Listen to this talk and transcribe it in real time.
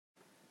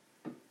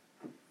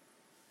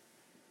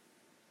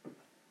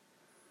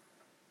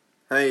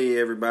Hey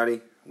everybody,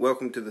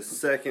 welcome to the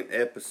second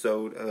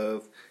episode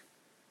of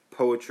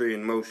Poetry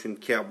in Motion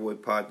Cowboy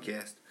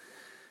Podcast.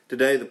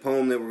 Today the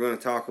poem that we're going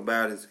to talk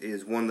about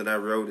is one that I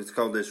wrote. It's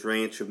called This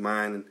Ranch of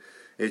Mine, and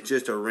it's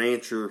just a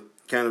rancher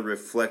kind of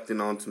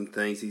reflecting on some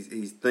things.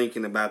 He's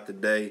thinking about the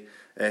day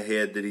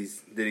ahead that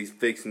he's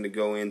fixing to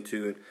go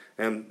into,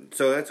 and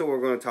so that's what we're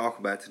going to talk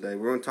about today.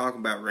 We're going to talk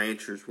about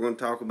ranchers. We're going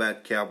to talk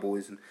about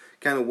cowboys and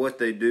kind of what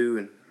they do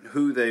and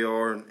who they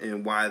are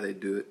and why they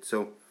do it.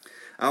 So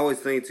I always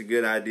think it's a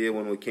good idea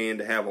when we can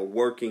to have a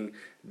working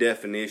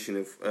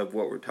definition of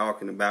what we're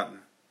talking about.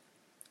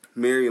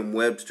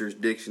 Merriam-Webster's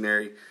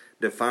dictionary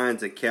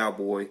defines a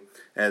cowboy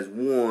as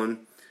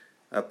one,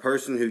 a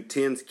person who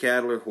tends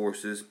cattle or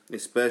horses,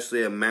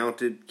 especially a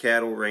mounted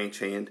cattle ranch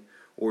hand,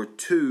 or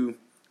two,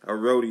 a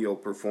rodeo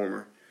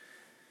performer.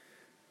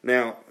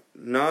 Now,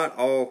 not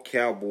all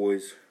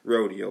cowboys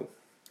rodeo,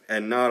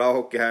 and not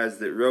all guys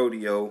that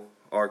rodeo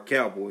are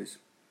cowboys.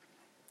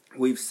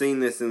 We've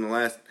seen this in the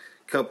last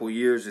couple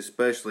years,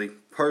 especially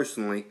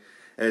personally,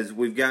 as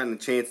we've gotten a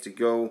chance to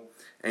go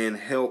and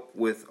help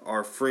with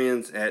our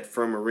friends at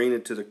From Arena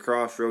to the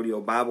Cross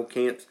Rodeo Bible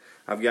Camps.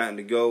 I've gotten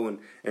to go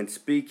and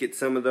speak at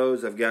some of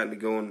those. I've gotten to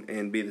go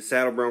and be the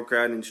saddle bronc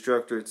riding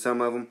instructor at some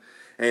of them.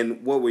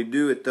 And what we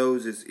do at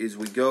those is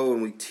we go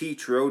and we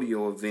teach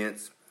rodeo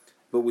events,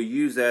 but we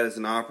use that as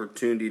an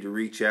opportunity to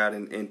reach out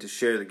and to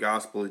share the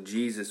gospel of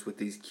Jesus with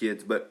these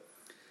kids. But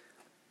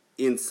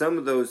in some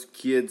of those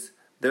kids,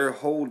 their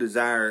whole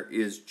desire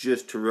is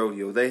just to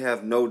rodeo. They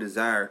have no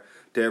desire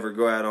to ever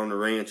go out on the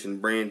ranch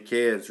and brand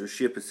calves or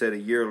ship a set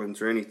of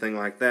yearlings or anything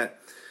like that.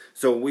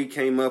 So we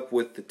came up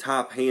with the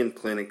Top Hand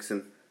Clinics,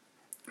 and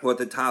what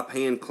the Top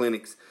Hand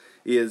Clinics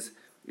is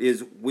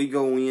we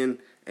go in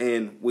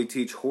and we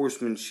teach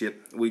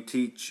horsemanship, we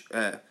teach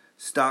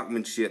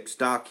stockmanship,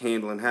 stock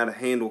handling, how to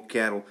handle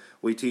cattle.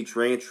 We teach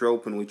ranch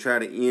rope, and we try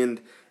to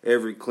end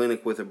every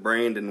clinic with a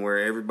branding where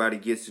everybody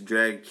gets to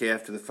drag a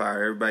calf to the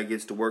fire, everybody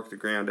gets to work the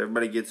ground,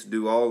 everybody gets to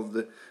do all of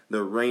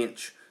the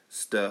ranch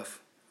stuff.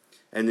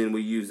 And then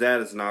we use that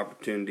as an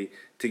opportunity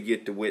to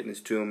get to witness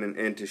to them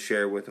and to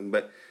share with them.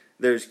 But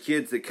there's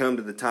kids that come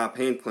to the Top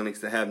Hand Clinics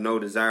that have no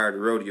desire to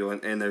rodeo,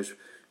 and there's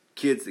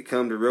kids that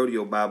come to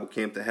Rodeo Bible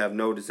Camp that have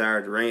no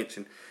desire to ranch.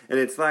 And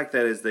it's like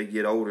that as they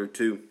get older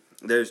too.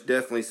 There's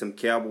definitely some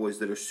cowboys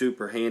that are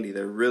super handy.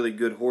 They're really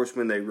good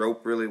horsemen. They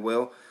rope really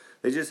well.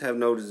 They just have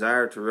no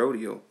desire to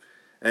rodeo.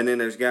 And then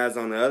there's guys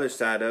on the other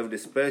side of it,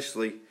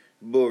 especially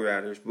bull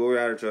riders. Bull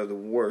riders are the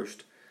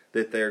worst.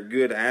 That they're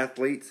good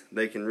athletes.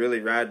 They can really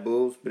ride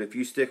bulls. But if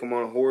you stick them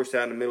on a horse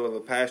out in the middle of a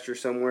pasture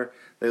somewhere,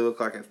 they look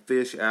like a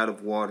fish out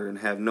of water and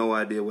have no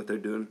idea what they're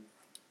doing.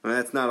 Well,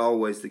 that's not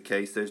always the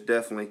case. There's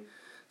definitely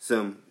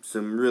some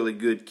really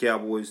good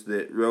cowboys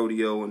that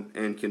rodeo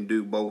and can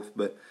do both.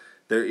 But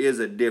there is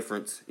a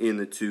difference in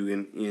the two,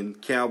 in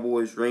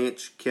cowboys,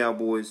 ranch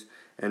cowboys,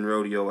 and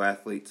rodeo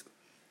athletes.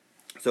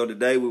 So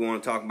today we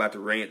want to talk about the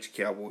ranch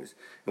cowboys.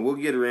 And we'll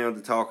get around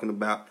to talking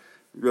about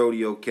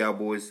rodeo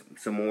cowboys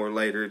some more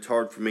later. It's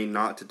hard for me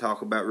not to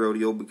talk about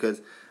rodeo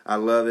because I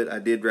love it. I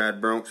did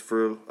ride broncs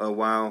for a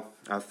while.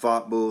 I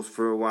fought bulls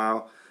for a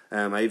while.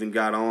 I even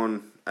got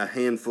on a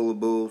handful of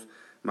bulls.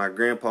 My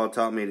grandpa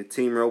taught me to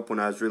team rope when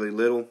I was really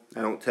little.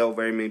 I don't tell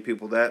very many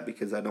people that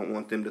because I don't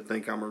want them to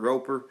think I'm a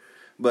roper.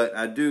 But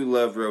I do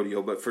love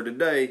rodeo. But for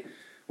today,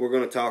 we're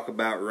going to talk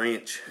about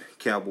ranch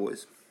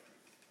cowboys.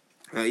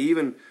 Now,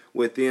 even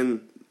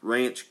within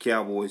ranch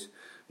cowboys,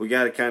 we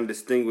got to kind of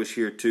distinguish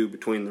here too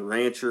between the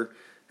rancher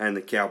and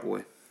the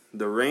cowboy.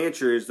 The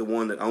rancher is the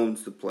one that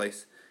owns the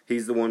place.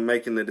 He's the one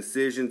making the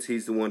decisions.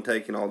 He's the one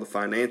taking all the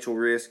financial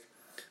risk.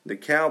 The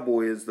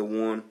cowboy is the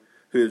one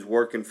who is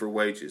working for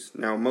wages.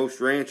 Now, most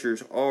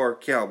ranchers are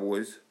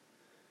cowboys,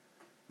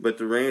 but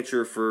the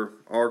rancher for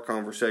our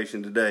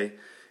conversation today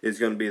is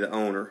going to be the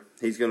owner.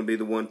 He's going to be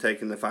the one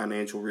taking the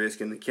financial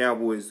risk, and the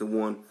cowboy is the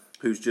one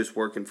who's just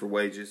working for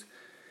wages.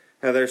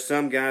 Now, there's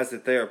some guys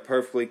that they are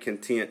perfectly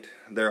content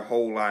their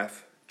whole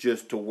life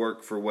just to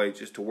work for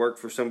wages, to work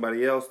for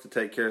somebody else, to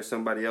take care of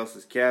somebody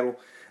else's cattle,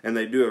 and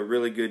they do a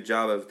really good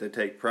job of it. They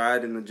take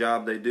pride in the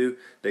job they do.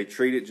 They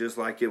treat it just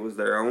like it was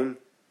their own,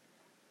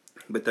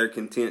 but they're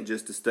content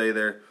just to stay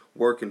there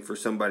working for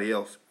somebody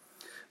else.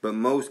 But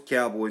most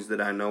cowboys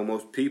that I know,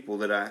 most people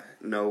that I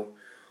know,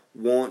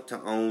 want to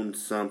own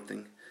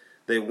something.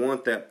 They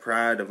want that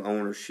pride of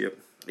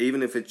ownership.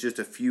 Even if it's just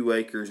a few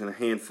acres and a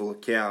handful of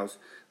cows,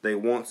 they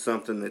want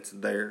something that's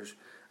theirs.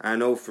 I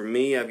know for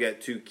me, I've got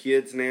 2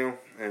 kids now,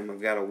 and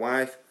I've got a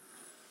wife.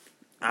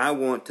 I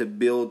want to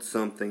build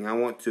something. I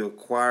want to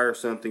acquire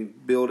something,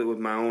 build it with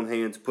my own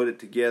hands, put it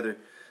together,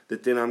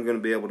 that then I'm going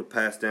to be able to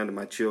pass down to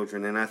my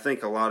children. And I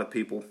think a lot of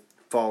people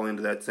fall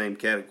into that same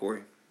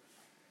category.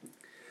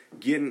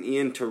 Getting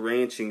into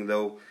ranching,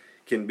 though,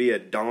 can be a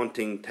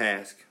daunting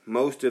task.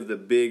 Most of the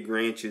big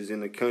ranches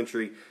in the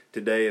country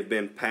today have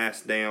been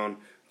passed down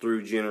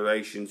through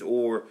generations,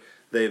 or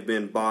they've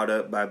been bought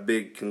up by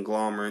big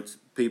conglomerates.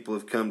 People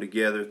have come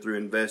together through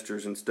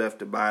investors and stuff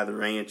to buy the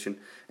ranch,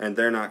 and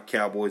they're not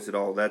cowboys at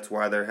all. That's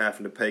why they're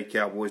having to pay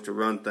cowboys to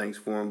run things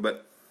for them.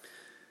 But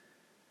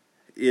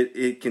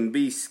it can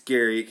be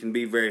scary. It can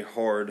be very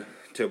hard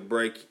to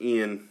break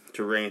in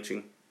to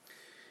ranching.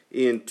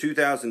 In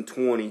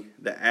 2020,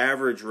 the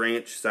average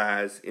ranch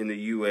size in the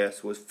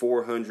U.S. was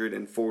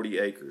 440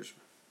 acres.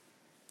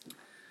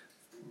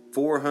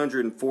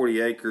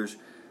 440 acres.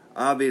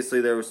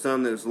 Obviously, there was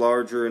some that was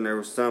larger and there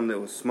was some that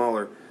was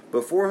smaller.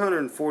 But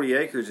 440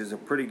 acres is a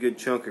pretty good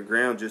chunk of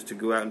ground just to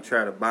go out and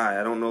try to buy.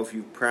 I don't know if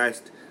you've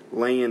priced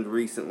land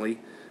recently,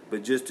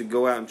 but just to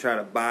go out and try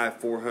to buy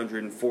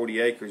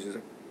 440 acres is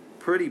a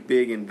pretty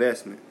big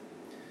investment.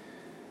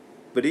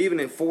 But even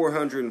at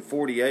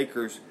 440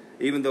 acres,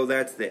 even though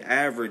that's the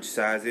average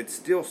size, it's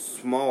still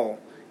small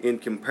in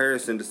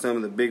comparison to some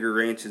of the bigger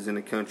ranches in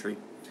the country.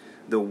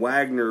 The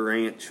Wagner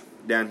Ranch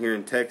down here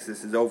in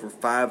Texas is over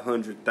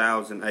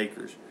 500,000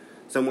 acres.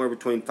 Somewhere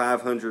between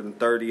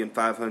 530 and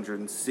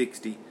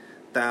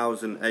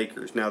 560,000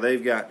 acres. Now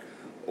they've got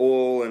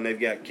oil and they've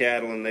got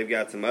cattle and they've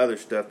got some other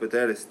stuff, but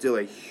that is still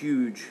a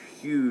huge,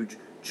 huge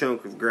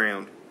chunk of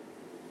ground.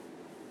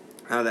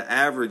 Now the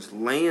average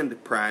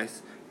land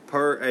price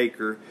per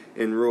acre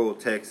in rural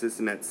Texas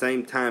in that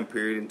same time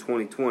period in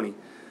 2020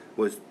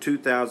 was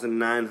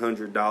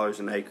 $2,900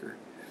 an acre.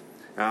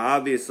 Now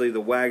obviously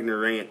the Wagner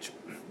Ranch,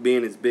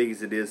 being as big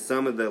as it is,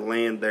 some of the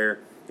land there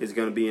is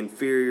going to be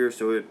inferior,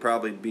 so it would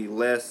probably be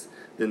less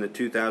than the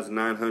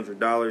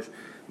 $2,900,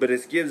 but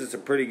it gives us a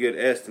pretty good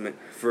estimate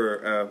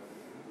for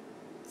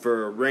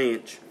a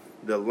ranch.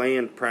 The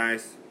land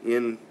price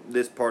in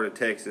this part of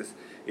Texas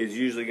is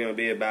usually going to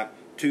be about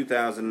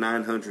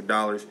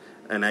 $2,900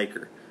 an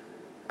acre.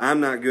 I'm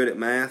not good at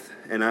math,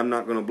 and I'm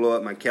not going to blow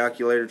up my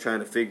calculator trying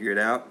to figure it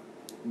out,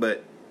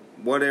 but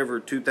whatever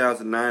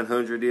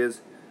 2,900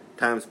 is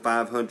times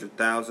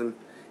 500,000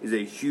 is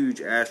a huge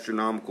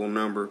astronomical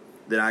number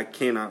that I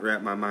cannot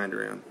wrap my mind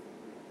around.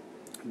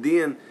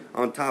 Then,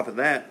 on top of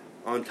that,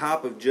 on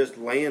top of just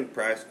land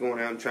price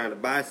going out and trying to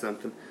buy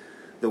something,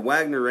 the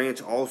Wagner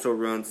Ranch also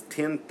runs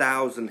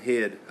 10,000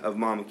 head of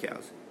mama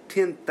cows.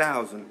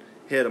 10,000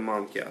 head of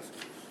mama cows.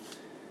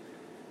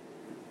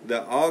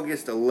 The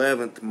August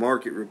 11th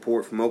market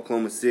report from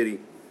Oklahoma City,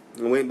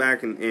 I went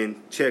back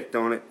and checked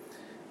on it.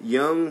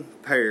 Young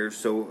pairs,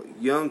 so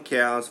young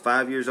cows,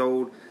 5 years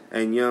old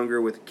and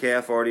younger with a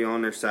calf already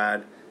on their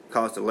side,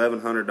 cost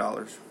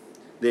 $1,100.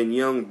 Then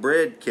young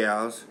bred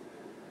cows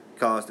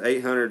cost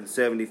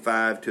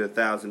 $875 to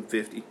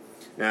 $1,050.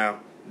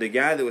 Now, the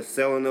guy that was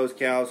selling those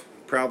cows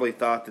probably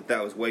thought that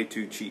that was way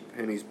too cheap,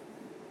 and he's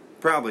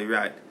probably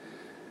right.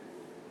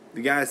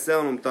 The guy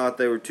selling them thought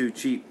they were too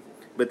cheap,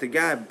 but the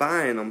guy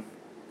buying them,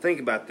 think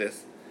about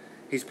this,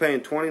 he's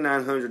paying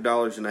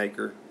 $2,900 an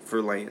acre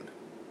for land.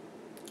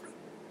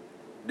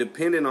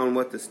 Depending on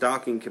what the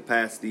stocking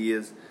capacity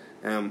is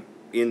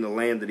in the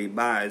land that he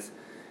buys,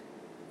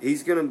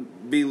 he's going to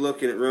be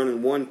looking at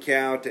running one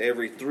cow to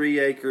every 3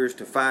 acres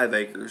to 5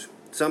 acres.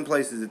 Some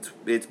places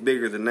it's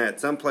bigger than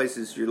that. Some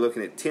places you're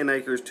looking at 10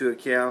 acres to a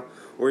cow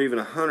or even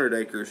 100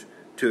 acres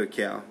to a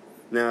cow.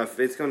 Now, if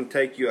it's going to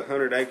take you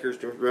 100 acres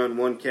to run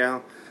one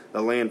cow,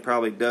 the land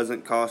probably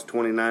doesn't cost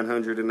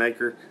 $2,900 an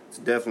acre. It's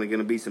definitely going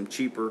to be some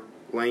cheaper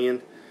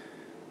land.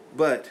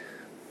 But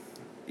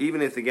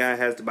even if the guy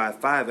has to buy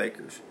 5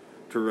 acres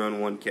to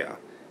run one cow,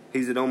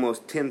 he's at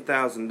almost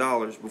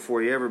 $10,000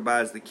 before he ever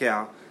buys the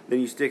cow. Then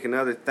you stick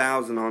another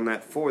 $1,000 on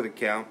that for the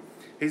cow.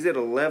 He's at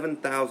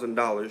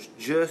 $11,000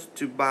 just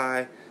to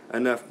buy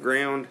enough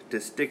ground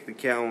to stick the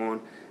cow on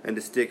and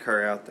to stick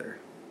her out there.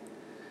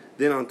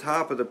 Then on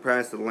top of the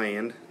price of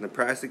land and the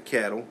price of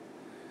cattle,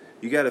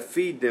 you got to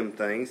feed them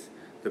things.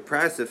 The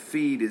price of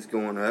feed is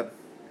going up.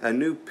 A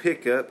new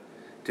pickup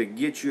to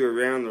get you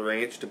around the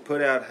ranch, to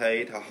put out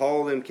hay, to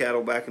haul them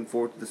cattle back and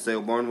forth to the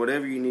sale barn,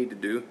 whatever you need to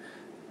do.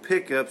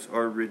 Pickups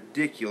are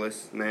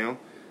ridiculous now.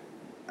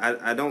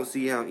 I don't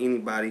see how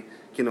anybody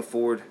can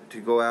afford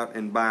to go out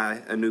and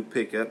buy a new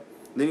pickup.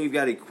 Then you've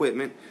got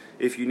equipment.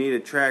 If you need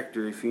a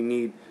tractor, if you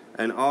need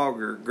an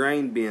auger,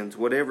 grain bins,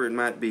 whatever it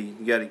might be,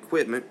 you got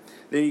equipment.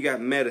 Then you got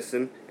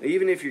medicine.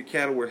 Even if your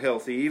cattle were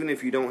healthy, even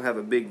if you don't have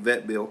a big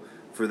vet bill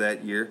for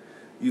that year,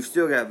 you've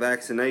still got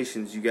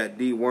vaccinations, you got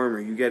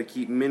dewormer, you got to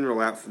keep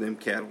mineral out for them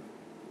cattle.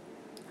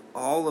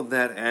 All of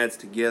that adds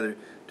together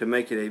to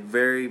make it a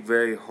very,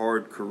 very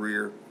hard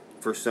career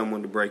for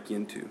someone to break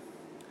into.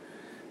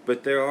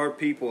 But there are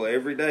people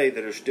every day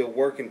that are still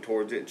working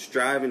towards it,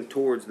 striving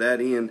towards that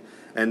end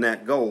and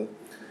that goal.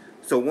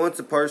 So once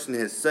a person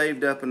has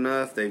saved up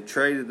enough, they've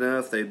traded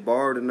enough, they've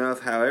borrowed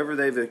enough, however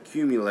they've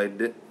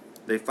accumulated it,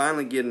 they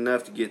finally get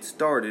enough to get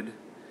started,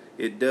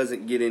 it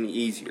doesn't get any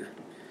easier.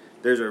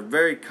 There's a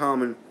very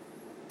common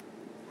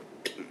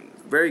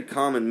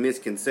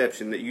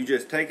misconception that you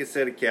just take a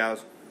set of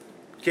cows,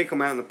 kick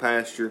them out in the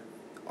pasture,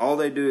 all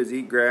they do is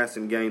eat grass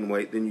and gain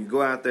weight. Then you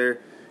go out there,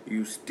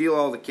 you steal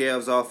all the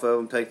calves off of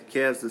them, take the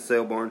calves to the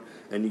sale barn,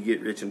 and you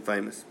get rich and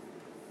famous.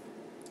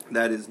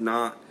 That is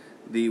not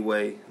the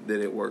way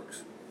that it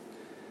works.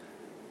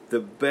 The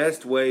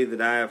best way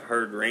that I have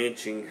heard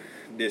ranching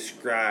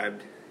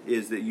described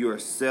is that you are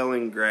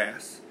selling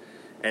grass.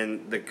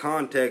 And the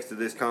context of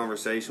this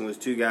conversation was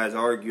two guys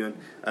arguing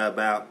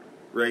about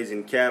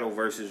raising cattle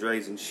versus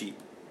raising sheep.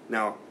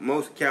 Now,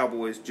 most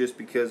cowboys, just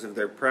because of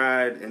their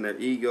pride and their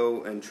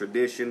ego and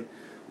tradition,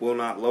 will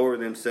not lower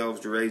themselves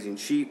to raising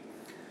sheep.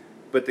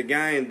 But the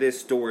guy in this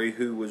story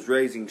who was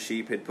raising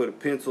sheep had put a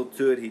pencil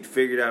to it, he'd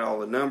figured out all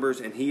the numbers,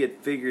 and he had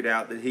figured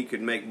out that he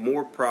could make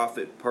more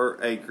profit per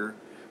acre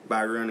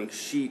by running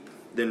sheep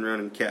than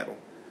running cattle.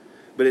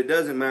 But it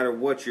doesn't matter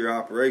what your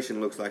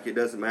operation looks like. It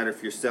doesn't matter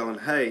if you're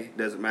selling hay. It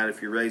doesn't matter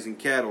if you're raising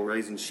cattle,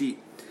 raising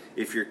sheep.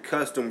 If you're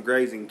custom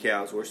grazing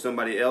cows where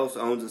somebody else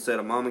owns a set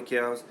of mama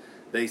cows,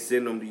 they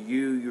send them to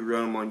you, you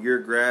run them on your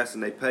grass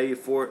and they pay you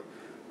for it.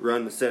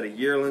 Run a set of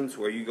yearlings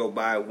where you go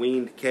buy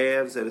weaned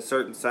calves at a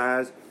certain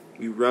size.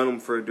 You run them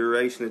for a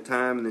duration of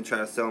time and then try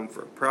to sell them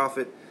for a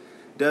profit.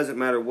 Doesn't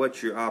matter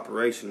what your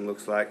operation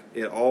looks like.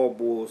 It all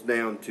boils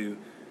down to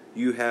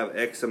you have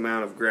X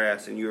amount of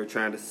grass and you are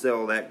trying to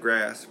sell that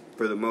grass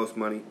for the most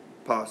money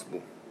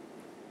possible.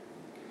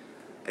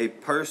 A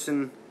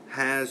person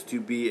has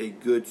to be a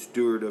good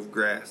steward of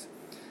grass.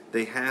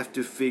 They have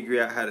to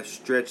figure out how to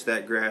stretch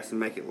that grass and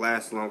make it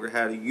last longer,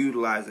 how to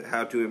utilize it,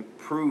 how to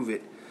improve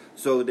it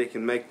so that it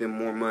can make them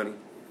more money.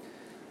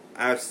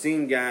 I've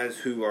seen guys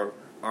who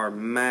are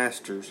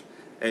masters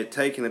at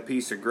taking a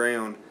piece of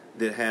ground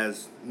that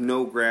has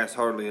no grass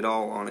hardly at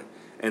all on it,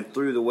 and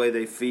through the way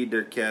they feed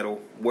their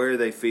cattle, where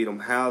they feed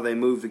them, how they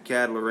move the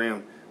cattle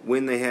around,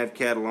 when they have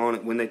cattle on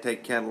it, when they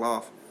take cattle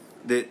off,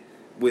 that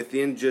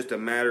within just a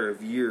matter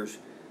of years,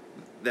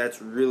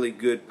 that's really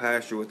good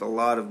pasture with a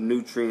lot of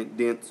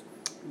nutrient-dense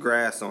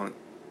grass on it.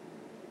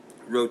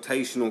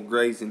 Rotational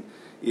grazing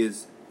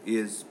is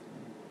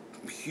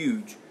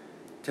huge.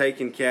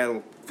 Taking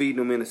cattle, feeding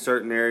them in a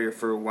certain area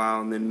for a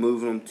while, and then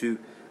moving them to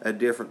a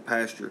different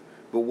pasture.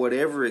 But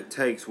whatever it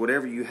takes,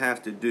 whatever you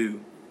have to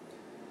do,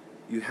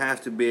 you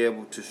have to be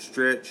able to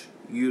stretch,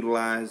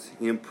 utilize,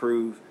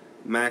 improve,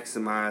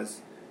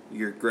 maximize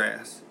your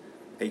grass.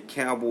 A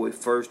cowboy,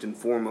 first and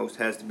foremost,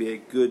 has to be a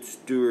good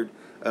steward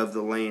of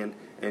the land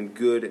and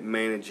good at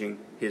managing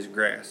his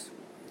grass.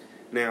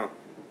 Now,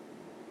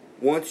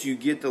 once you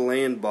get the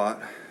land bought,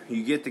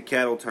 you get the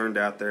cattle turned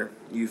out there,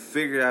 you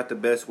figured out the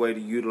best way to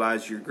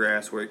utilize your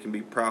grass where it can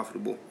be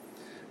profitable,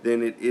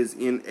 then it is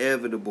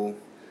inevitable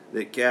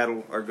that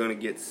cattle are going to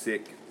get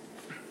sick.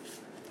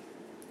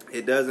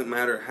 It doesn't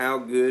matter how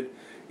good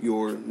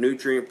your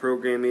nutrient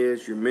program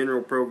is, your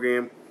mineral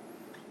program,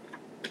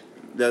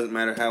 doesn't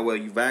matter how well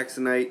you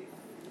vaccinate,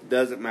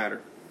 doesn't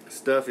matter.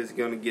 Stuff is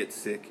going to get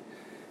sick.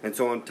 And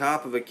so on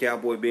top of a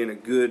cowboy being a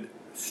good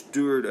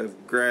steward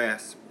of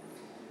grass,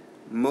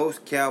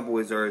 most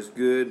cowboys are as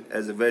good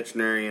as a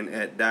veterinarian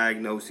at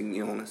diagnosing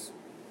illness.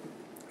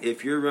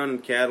 If you're running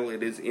cattle,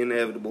 it is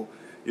inevitable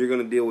you're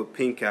going to deal with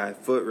pink eye,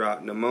 foot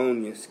rot,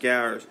 pneumonia,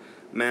 scours,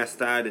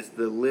 mastitis.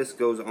 The list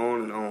goes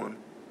on and on.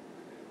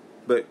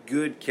 But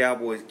good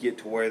cowboys get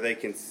to where they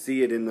can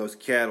see it in those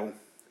cattle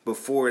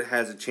before it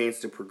has a chance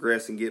to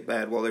progress and get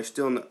bad. While they're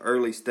still in the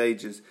early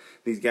stages,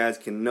 these guys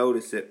can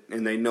notice it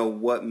and they know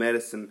what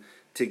medicine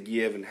to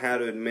give and how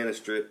to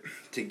administer it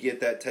to get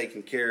that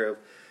taken care of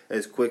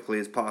as quickly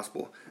as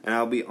possible. And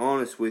I'll be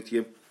honest with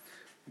you,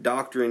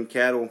 doctoring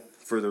cattle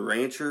for the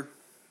rancher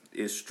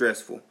is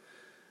stressful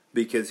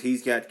because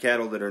he's got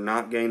cattle that are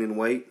not gaining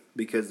weight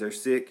because they're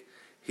sick.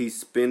 He's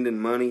spending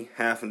money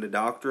having to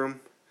doctor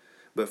them.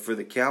 But for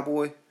the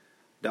cowboy,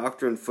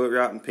 doctoring foot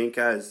rot and pink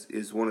eye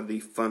is one of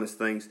the funnest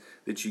things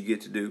that you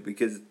get to do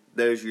because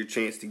there's your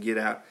chance to get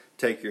out,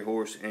 take your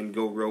horse, and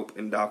go rope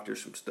and doctor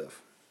some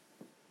stuff.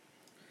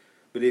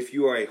 But if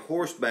you are a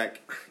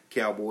horseback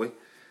cowboy,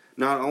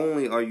 not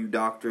only are you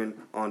doctoring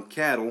on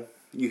cattle,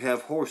 you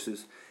have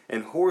horses.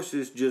 And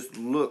horses just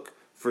look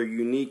for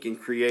unique and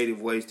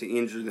creative ways to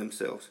injure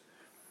themselves.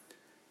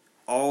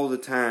 All the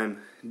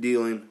time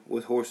dealing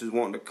with horses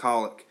wanting to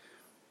colic,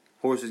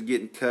 horses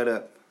getting cut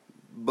up,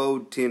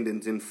 bowed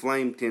tendons,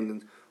 inflamed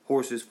tendons,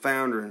 horses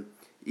foundering,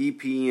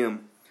 EPM.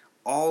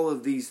 All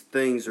of these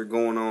things are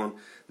going on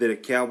that a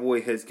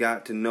cowboy has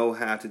got to know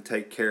how to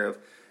take care of.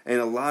 And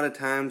a lot of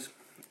times,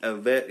 a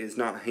vet is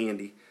not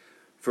handy.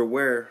 For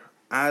where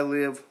I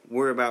live,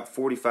 we're about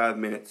 45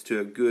 minutes to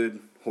a good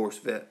horse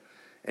vet.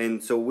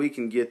 And so we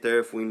can get there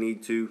if we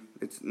need to.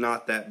 It's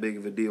not that big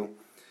of a deal.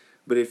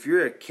 But if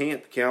you're a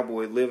camp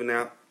cowboy living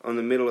out on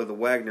the middle of the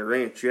Wagner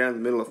Ranch, you're out in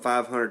the middle of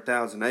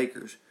 500,000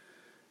 acres,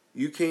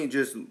 you can't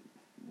just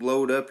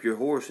load up your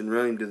horse and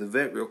run him to the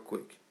vet real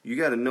quick. You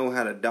got to know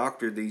how to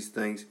doctor these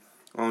things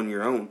on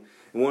your own.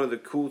 And one of the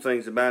cool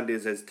things about it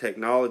is as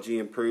technology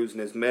improves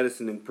and as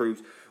medicine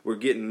improves, we're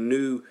getting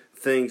new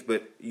things,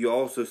 but you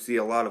also see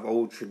a lot of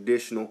old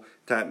traditional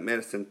type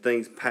medicine,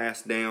 things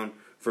passed down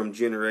from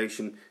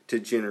generation to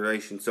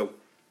generation. So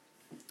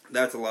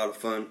that's a lot of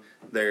fun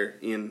there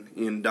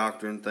in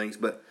doctoring things.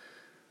 But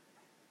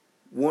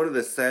one of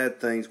the sad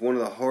things, one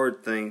of the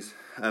hard things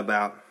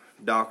about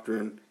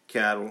doctoring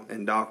cattle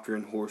and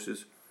doctoring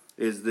horses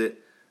is that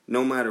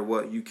no matter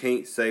what, you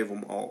can't save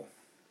them all.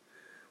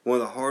 One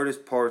of the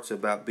hardest parts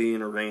about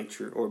being a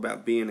rancher or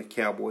about being a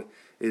cowboy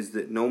is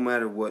that no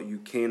matter what, you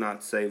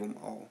cannot save them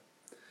all.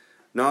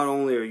 Not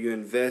only are you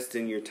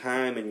investing your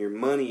time and your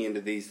money into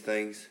these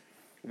things,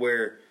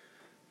 where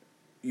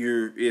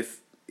if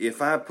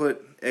if I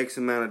put X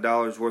amount of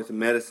dollars worth of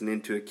medicine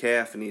into a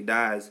calf and he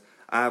dies,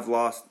 I've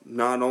lost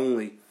not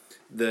only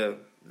the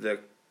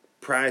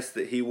price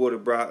that he would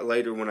have brought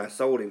later when I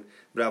sold him,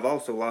 but I've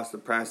also lost the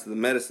price of the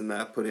medicine that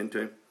I put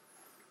into him.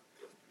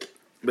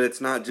 But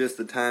it's not just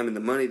the time and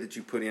the money that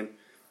you put in.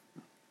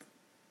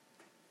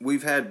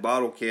 We've had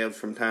bottle calves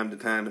from time to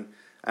time, and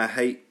I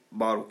hate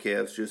bottle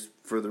calves, just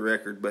for the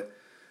record, but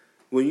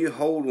when you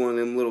hold one of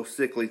them little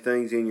sickly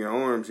things in your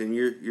arms and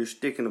you're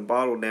sticking a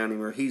bottle down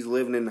him, or he's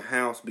living in the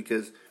house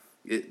because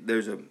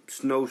there's a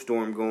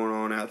snowstorm going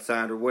on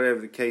outside, or whatever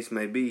the case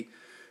may be,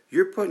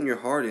 you're putting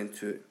your heart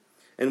into it.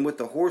 And with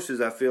the horses,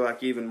 I feel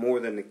like even more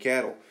than the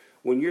cattle,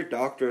 when you're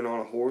doctoring on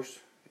a horse,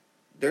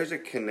 there's a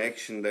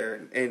connection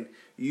there, and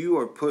you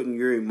are putting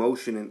your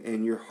emotion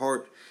and your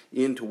heart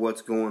into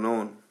what's going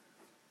on.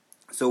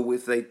 So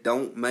if they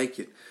don't make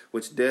it,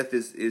 which death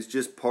is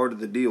just part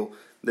of the deal,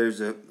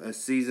 there's a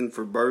season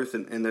for birth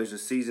and there's a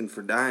season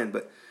for dying,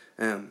 but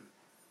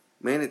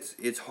man,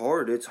 it's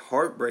hard. It's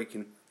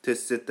heartbreaking to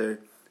sit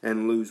there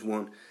and lose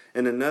one.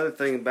 And another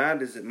thing about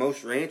it is that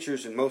most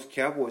ranchers and most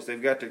cowboys,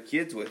 they've got their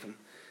kids with them.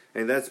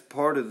 And that's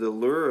part of the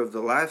lure of the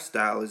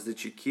lifestyle, is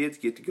that your kids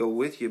get to go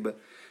with you, but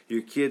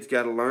your kids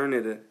got to learn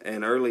at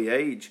an early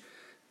age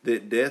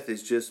that death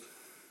is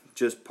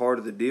just part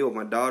of the deal.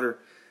 My daughter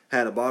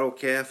had a bottle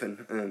calf,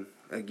 and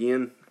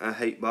again, I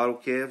hate bottle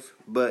calves,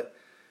 but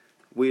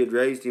we had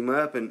raised him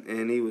up,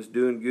 and he was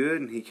doing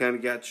good, and he kind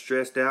of got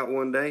stressed out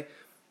one day,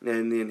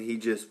 and then he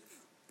just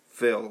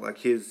fell. Like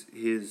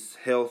his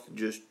health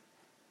just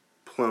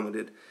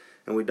plummeted.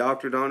 And we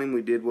doctored on him,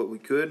 we did what we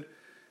could,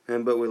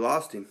 but we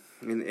lost him,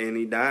 and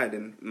he died.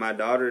 And my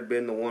daughter had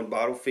been the one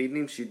bottle feeding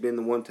him, she'd been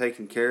the one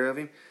taking care of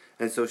him,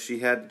 and so she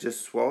had to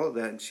just swallow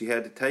that, and she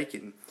had to take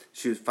it. And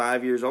she was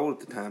 5 years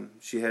old at the time.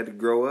 She had to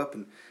grow up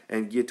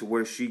and get to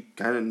where she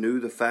kind of knew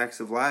the facts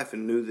of life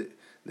and knew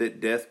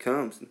that death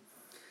comes. And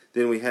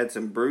then we had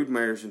some brood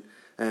mares,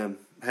 and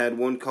had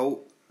one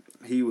colt.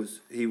 He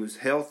was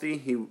healthy.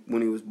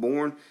 When he was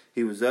born,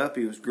 he was up,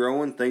 he was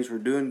growing, things were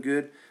doing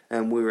good,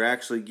 and we were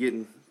actually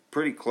getting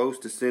pretty close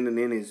to sending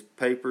in his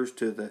papers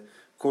to the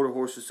Quarter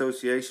Horse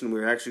Association.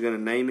 We were actually going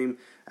to name him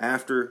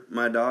after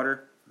my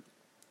daughter,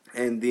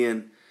 and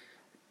then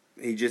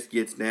he just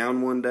gets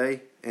down one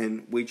day,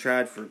 and we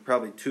tried for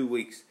probably 2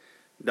 weeks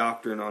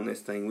doctoring on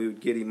this thing. We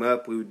would get him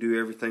up, we would do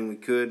everything we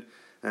could.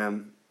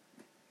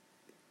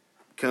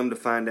 Come to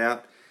find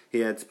out, he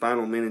had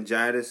spinal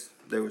meningitis.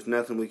 There was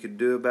nothing we could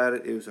do about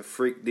it. It was a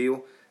freak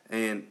deal.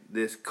 And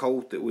this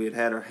colt that we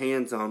had our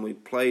hands on,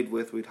 we'd played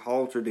with, we'd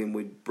haltered him,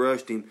 we'd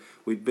brushed him,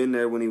 we'd been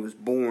there when he was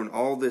born,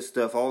 all this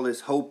stuff, all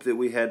this hope that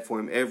we had for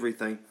him,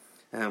 everything.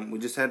 We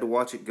just had to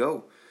watch it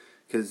go,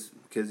 because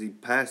he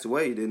passed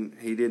away.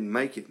 He didn't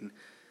make it. And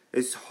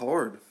it's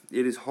hard.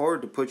 It is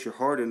hard to put your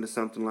heart into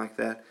something like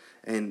that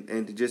and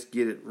to just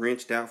get it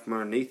wrenched out from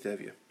underneath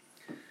of you.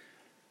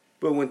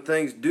 But when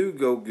things do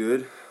go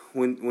good,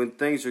 when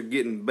things are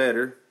getting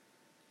better,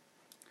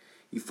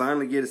 you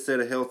finally get a set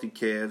of healthy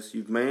calves,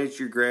 you've managed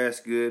your grass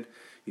good,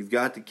 you've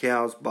got the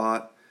cows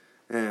bought,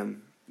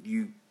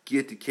 you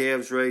get the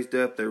calves raised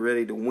up, they're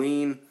ready to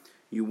wean,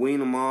 you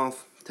wean them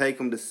off, take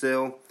them to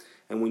sell,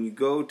 and when you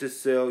go to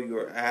sell, you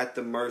are at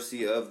the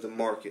mercy of the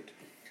market.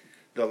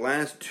 The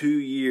last 2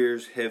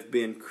 years have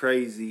been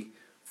crazy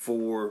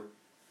for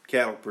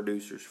cattle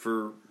producers,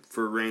 for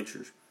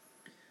ranchers.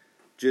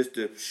 Just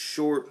a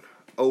short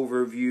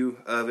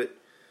overview of it.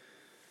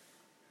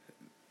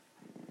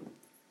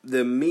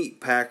 The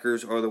meat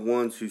packers are the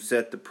ones who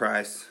set the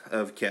price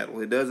of cattle.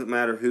 It doesn't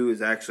matter who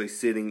is actually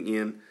sitting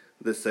in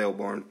the sale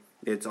barn.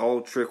 It's all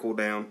trickle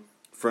down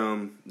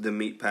from the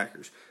meat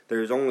packers.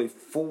 There's only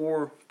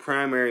 4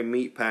 primary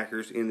meat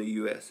packers in the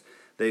U.S.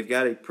 They've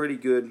got a pretty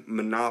good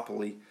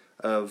monopoly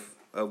of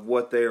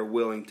what they are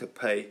willing to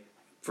pay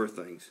for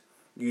things.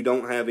 You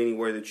don't have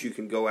anywhere that you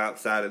can go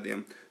outside of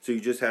them, so you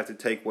just have to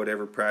take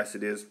whatever price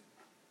it is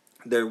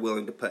they're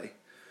willing to pay.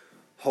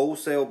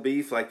 Wholesale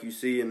beef, like you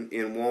see in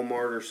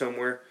Walmart or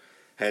somewhere,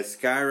 has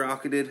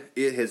skyrocketed.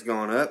 It has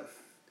gone up.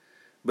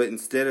 But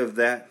instead of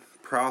that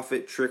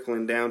profit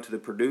trickling down to the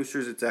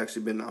producers, it's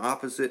actually been the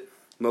opposite.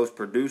 Most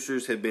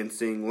producers have been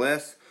seeing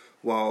less,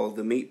 while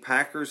the meat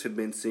packers have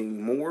been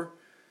seeing more.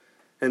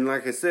 And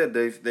like I said,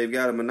 they've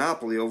got a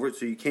monopoly over it,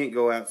 so you can't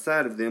go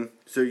outside of them.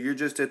 So you're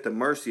just at the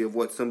mercy of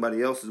what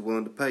somebody else is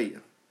willing to pay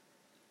you.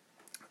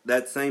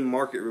 That same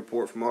market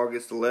report from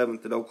August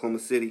 11th at Oklahoma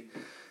City,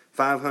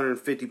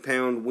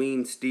 550-pound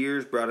weaned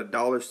steers brought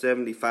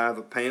 $1.75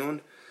 a pound,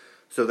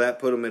 so that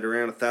put them at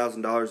around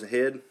 $1,000 a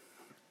head.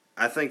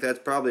 I think that's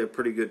probably a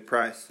pretty good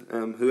price.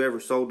 Whoever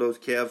sold those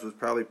calves was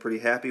probably pretty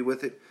happy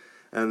with it.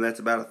 That's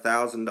about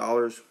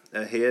 $1,000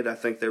 a head. I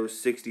think there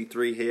was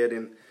 63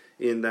 head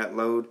in that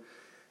load.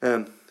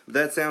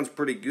 That sounds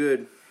pretty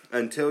good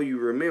until you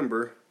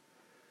remember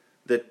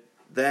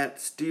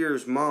that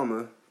steer's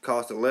mama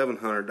cost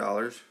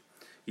 $1,100.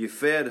 You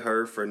fed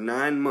her for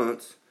 9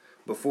 months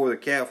before the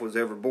calf was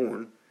ever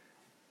born.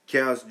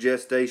 Cow's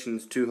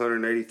gestation's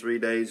 283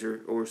 days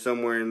or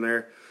somewhere in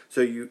there.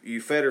 So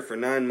you fed her for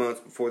 9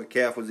 months before the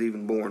calf was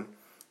even born.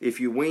 If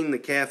you wean the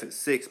calf at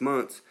 6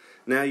 months,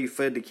 now you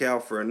fed the cow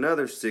for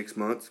another 6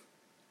 months.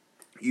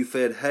 You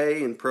fed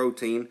hay and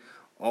protein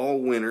all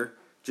winter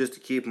just to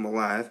keep them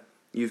alive.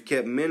 You've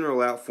kept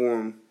mineral out for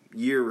them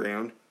year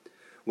round.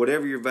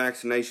 Whatever your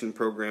vaccination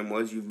program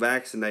was, you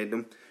vaccinated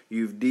them.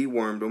 You've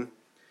dewormed them.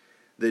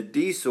 The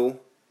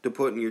diesel to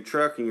put in your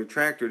truck and your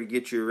tractor to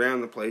get you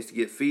around the place to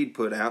get feed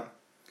put out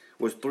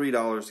was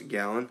 $3 a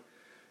gallon.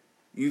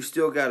 You've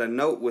still got a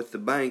note with the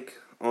bank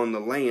on the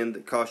land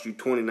that cost you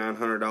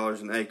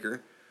 $2,900 an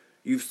acre.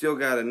 You've still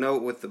got a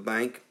note with the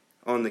bank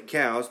on the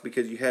cows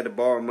because you had to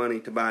borrow money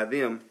to buy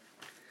them.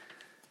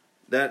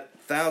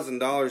 That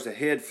 $1,000 a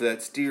head for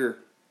that steer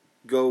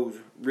goes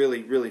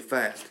really, really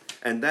fast.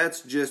 And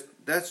that's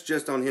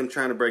just on him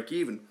trying to break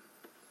even.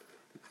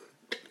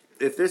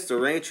 If this is a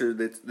rancher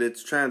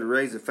that's trying to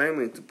raise a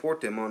family and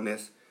support them on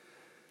this,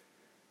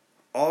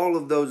 all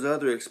of those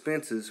other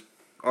expenses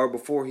are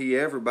before he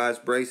ever buys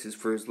braces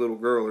for his little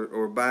girl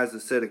or buys a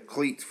set of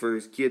cleats for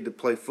his kid to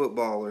play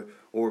football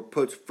or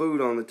puts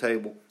food on the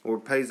table or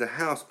pays a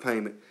house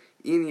payment,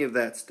 any of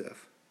that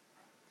stuff.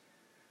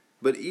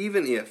 But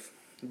even if,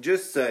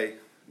 just say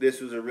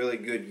this was a really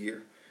good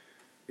year.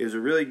 It was a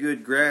really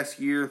good grass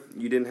year.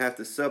 You didn't have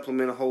to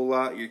supplement a whole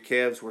lot. Your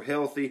calves were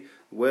healthy.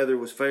 The weather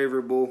was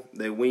favorable.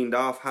 They weaned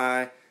off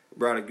high.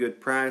 Brought a good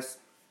price.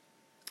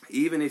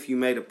 Even if you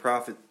made a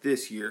profit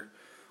this year,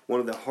 one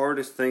of the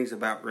hardest things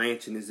about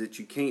ranching is that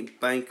you can't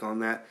bank on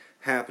that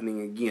happening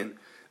again.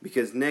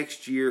 Because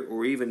next year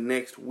or even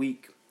next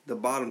week, the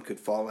bottom could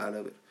fall out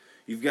of it.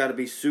 You've got to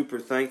be super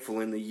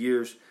thankful in the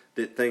years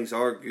that things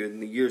are good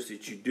and the years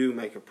that you do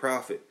make a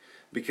profit.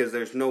 Because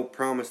there's no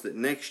promise that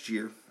next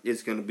year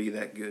is going to be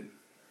that good.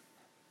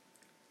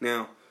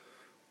 Now,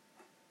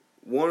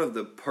 one of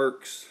the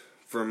perks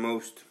for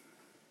most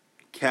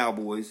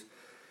cowboys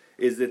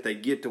is that they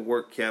get to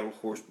work cattle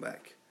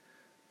horseback.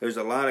 There's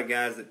a lot of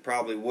guys that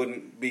probably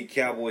wouldn't be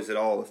cowboys at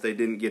all if they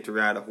didn't get to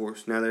ride a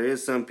horse. Now, there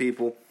is some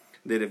people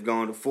that have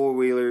gone to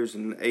four-wheelers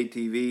and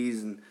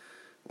ATVs and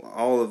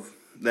all of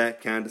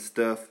that kind of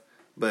stuff,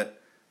 but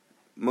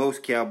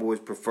most cowboys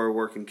prefer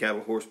working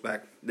cattle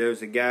horseback.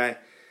 There's a guy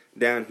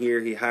down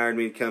here, he hired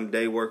me to come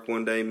day work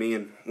one day, me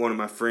and one of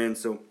my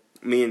friends. So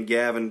me and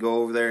Gavin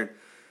go over there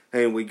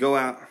and we go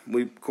out.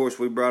 Of course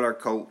we brought our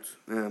colts.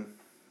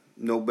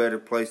 No better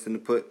place than to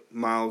put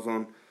miles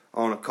on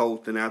a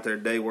colt than out there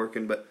day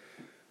working. But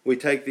we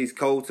take these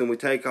colts and we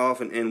take off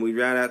and we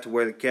ride out to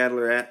where the cattle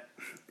are at.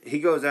 He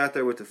goes out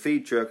there with the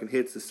feed truck and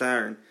hits the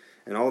siren,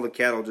 and all the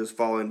cattle just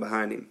fall in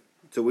behind him.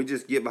 So we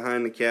just get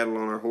behind the cattle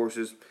on our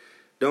horses.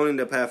 Don't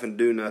end up having to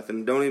do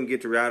nothing. Don't even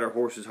get to ride our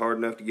horses hard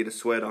enough to get a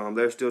sweat on them.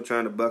 They're still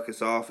trying to buck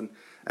us off and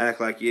act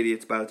like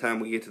idiots by the time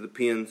we get to the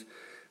pens.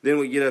 Then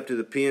we get up to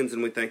the pens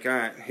and we think, all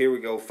right, here we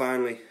go,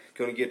 finally.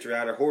 Going to get to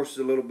ride our horses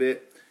a little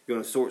bit.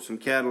 Going to sort some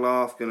cattle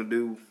off. Going to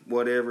do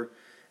whatever.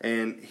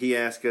 And he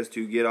asked us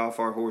to get off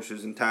our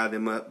horses and tie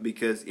them up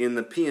because in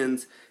the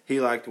pens, he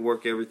liked to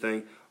work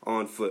everything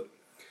on foot.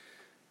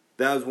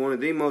 That was one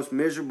of the most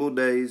miserable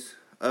days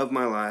of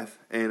my life,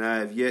 and I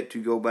have yet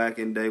to go back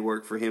and day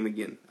work for him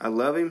again. I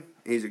love him.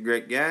 He's a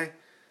great guy.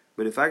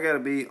 But if I got to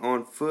be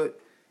on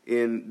foot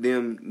in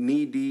them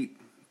knee-deep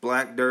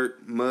black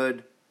dirt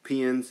mud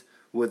pens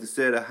with a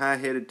set of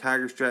high-headed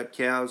tiger strap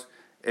cows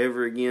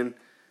ever again,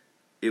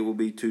 it will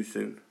be too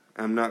soon.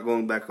 I'm not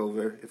going back over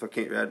there if I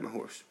can't ride my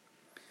horse.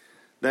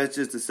 That's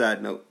just a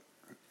side note.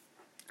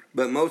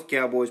 But most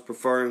cowboys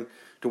preferring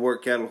to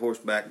work cattle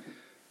horseback.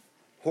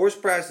 Horse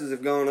prices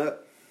have gone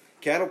up.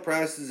 Cattle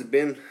prices have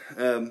been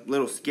a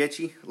little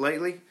sketchy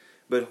lately,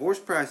 but horse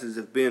prices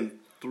have been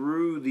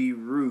through the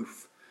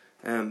roof.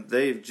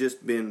 They've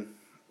just been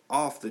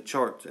off the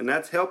charts, and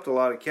that's helped a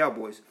lot of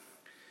cowboys.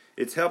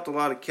 It's helped a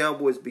lot of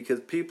cowboys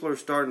because people are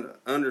starting to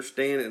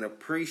understand and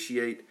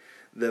appreciate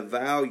the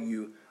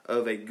value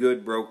of a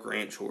good broke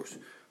ranch horse.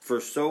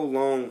 For so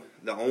long,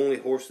 the only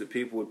horse that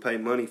people would pay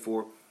money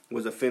for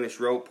was a finished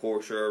rope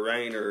horse or a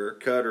reiner or a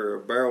cutter or a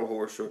barrel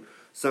horse or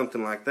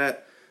something like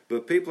that.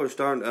 But people are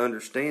starting to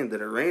understand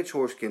that a ranch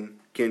horse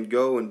can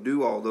go and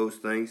do all those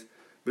things,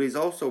 but he's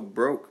also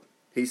broke.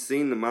 He's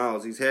seen the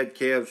miles. He's had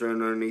calves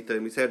running underneath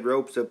him. He's had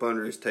ropes up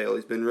under his tail.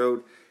 He's been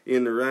rode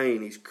in the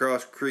rain. He's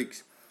crossed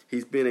creeks.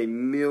 He's been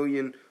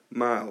 1,000,000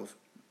 miles.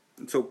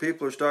 And so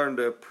people are starting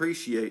to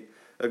appreciate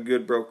a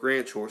good broke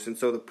ranch horse, and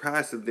so the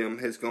price of them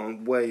has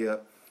gone way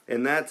up.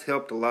 And that's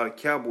helped a lot of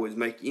cowboys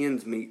make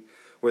ends meet,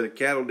 where the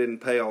cattle didn't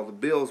pay all the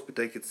bills, but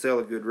they could sell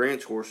a good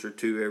ranch horse or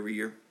two every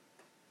year.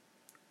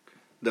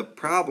 The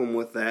problem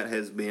with that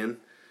has been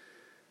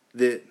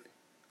that,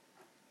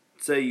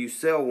 say you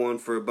sell one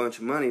for a bunch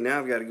of money, now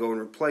I've got to go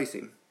and replace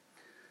him.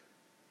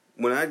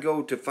 When I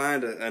go to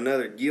find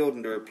another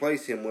gelding to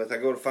replace him with, I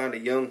go to find a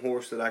young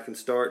horse that I can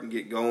start and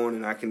get going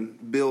and I can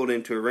build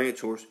into a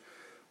ranch horse.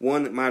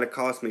 One that might have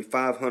cost me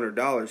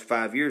 $500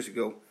 5 years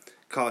ago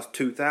costs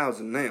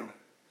 $2,000 now.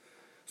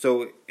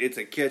 So it's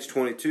a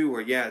catch-22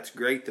 where, yeah, it's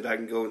great that I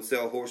can go and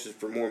sell horses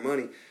for more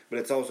money, but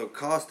it's also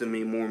costing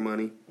me more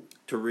money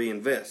to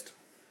reinvest.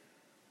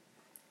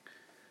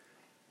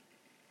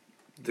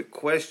 the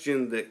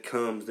question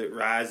that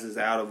rises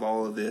out of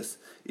all of this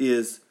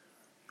is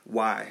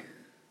why?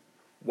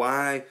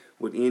 Why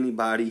would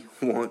anybody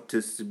want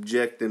to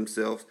subject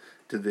themselves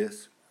to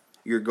this?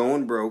 You're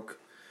going broke.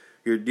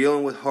 You're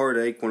dealing with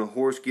heartache when a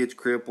horse gets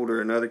crippled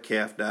or another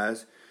calf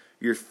dies.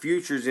 Your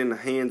future's in the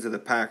hands of the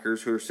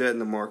packers who are setting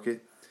the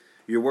market.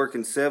 You're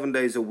working 7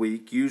 days a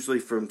week, usually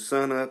from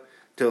sunup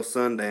till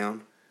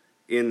sundown.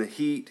 In the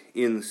heat,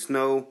 in the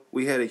snow.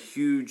 We had a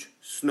huge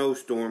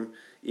snowstorm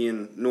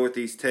in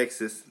northeast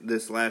Texas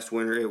this last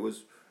winter. It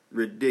was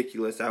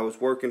ridiculous. I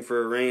was working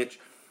for a ranch.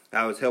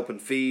 I was helping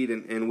feed,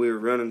 and we were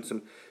running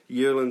some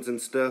yearlings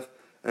and stuff.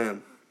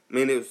 Man,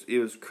 it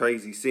was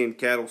crazy seeing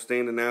cattle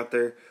standing out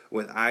there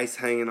with ice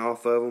hanging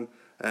off of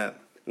them.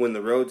 When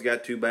the roads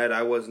got too bad,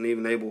 I wasn't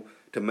even able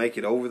to make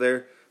it over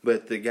there.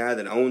 But the guy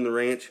that owned the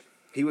ranch,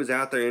 he was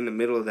out there in the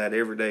middle of that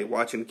every day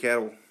watching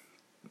cattle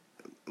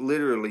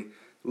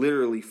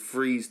literally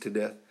freeze to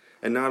death.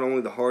 And not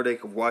only the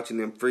heartache of watching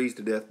them freeze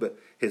to death, but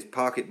his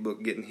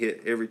pocketbook getting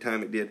hit every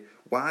time it did.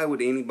 Why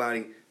would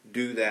anybody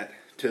do that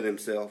to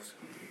themselves?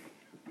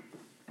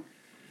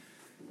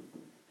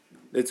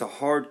 It's a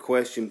hard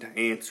question to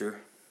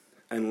answer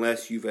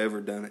unless you've ever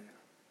done it.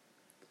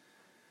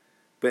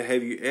 But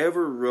have you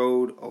ever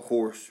rode a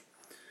horse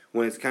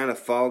when it's kind of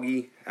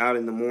foggy out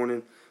in the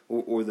morning,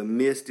 or the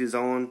mist is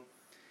on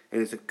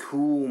and it's a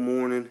cool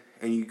morning,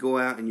 and you go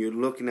out and you're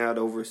looking out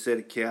over a set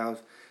of cows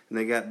and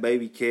they got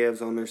baby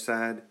calves on their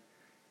side?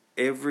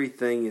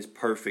 Everything is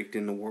perfect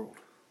in the world.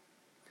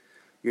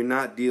 You're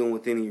not dealing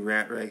with any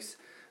rat race.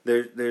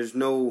 There's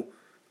no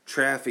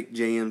traffic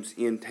jams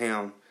in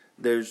town.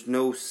 There's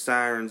no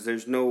sirens.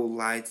 There's no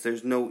lights.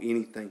 There's no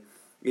anything.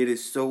 It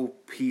is so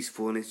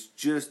peaceful, and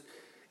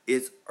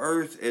it's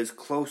earth as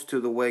close to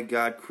the way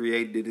God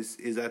created it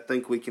as I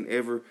think we can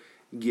ever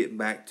get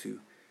back to.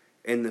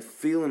 And the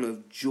feeling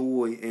of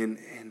joy and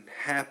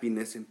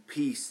happiness and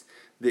peace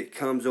that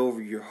comes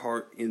over your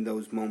heart in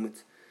those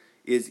moments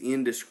is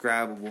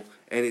indescribable,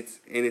 and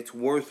it's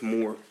worth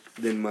more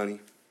than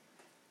money.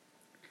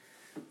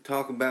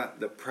 Talk about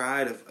the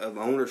pride of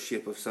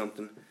ownership of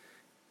something.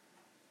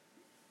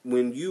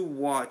 When you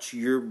watch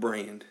your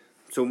brand,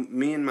 so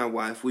me and my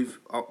wife, we've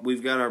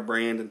got our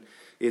brand, and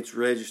it's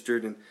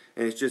registered, and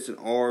it's just an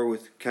R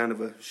with kind of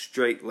a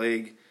straight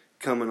leg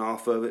coming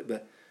off of it,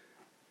 but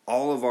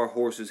all of our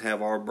horses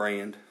have our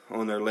brand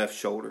on their left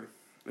shoulder,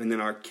 and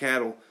then our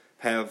cattle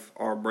have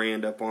our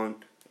brand up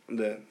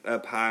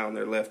high on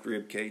their left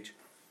rib cage.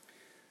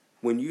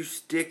 When you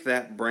stick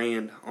that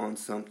brand on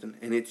something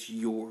and it's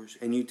yours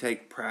and you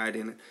take pride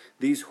in it,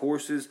 these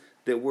horses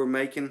that we're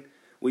making,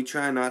 we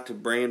try not to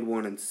brand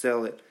one and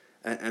sell it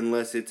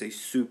unless it's a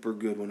super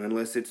good one,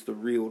 unless it's the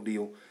real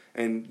deal.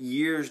 And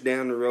years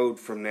down the road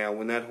from now,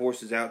 when that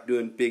horse is out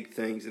doing big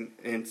things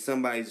and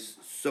somebody's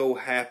so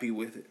happy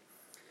with it,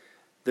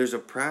 there's a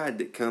pride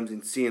that comes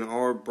in seeing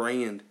our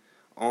brand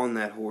on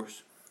that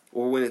horse.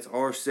 Or when it's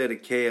our set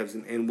of calves,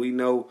 and we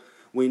know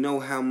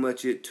how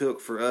much it took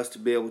for us to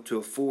be able to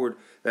afford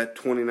that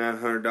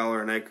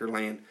 $2,900 an acre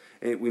land.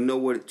 And we know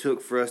what it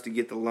took for us to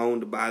get the loan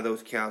to buy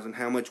those cows and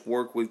how much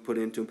work we've put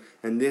into them.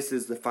 And this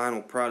is the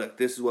final product.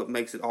 This is what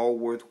makes it all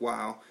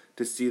worthwhile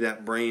to see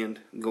that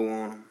brand go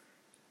on them.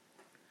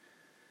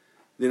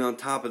 Then on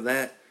top of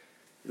that,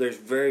 there's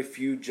very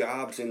few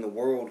jobs in the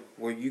world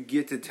where you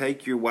get to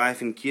take your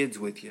wife and kids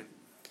with you.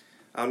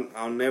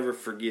 I'll never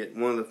forget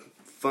one of the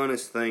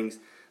funnest things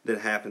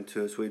that happened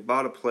to us. We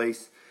bought a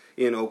place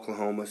in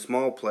Oklahoma, a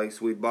small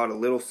place. We bought a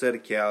little set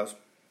of cows.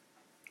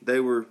 They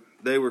were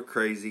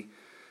crazy.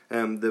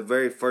 The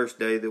very first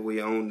day that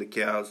we owned the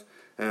cows,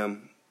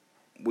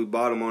 we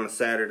bought them on a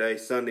Saturday.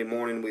 Sunday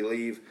morning we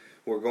leave.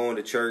 We're going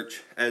to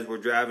church. As we're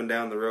driving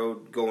down the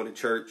road going to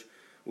church,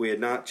 we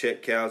had not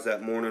checked cows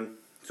that morning.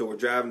 So we're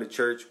driving to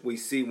church. We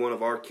see one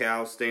of our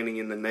cows standing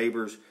in the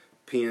neighbor's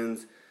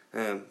pens.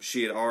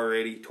 She had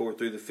already tore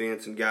through the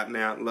fence and gotten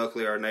out.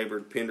 Luckily our neighbor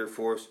had pinned her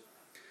for us.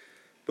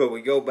 But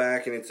we go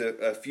back, and it's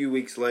a few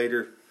weeks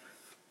later.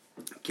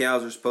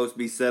 Cows are supposed to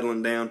be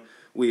settling down.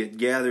 We had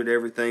gathered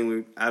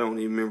everything. I don't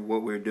even remember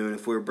what we were doing,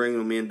 if we were bringing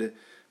them in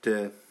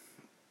to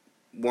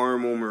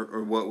worm them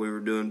or what we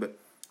were doing. But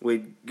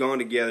we'd gone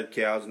to gather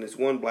cows, and this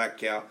one black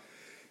cow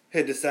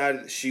had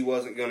decided that she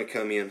wasn't going to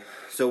come in.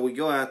 So we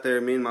go out there.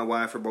 Me and my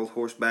wife are both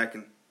horseback,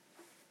 and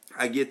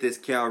I get this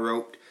cow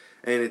roped,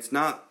 and it's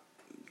not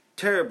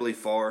terribly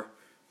far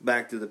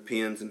back to the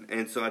pens,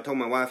 and so I told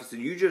my wife, I said,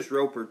 you just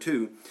rope her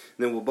too, and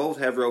then we'll both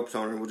have ropes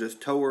on her, and we'll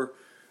just tow her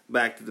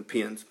back to the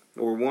pens,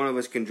 or one of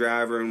us can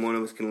drive her and one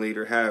of us can lead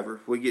her. However,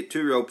 if we get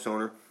 2 ropes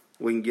on her,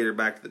 we can get her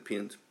back to the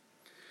pens.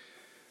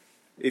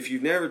 If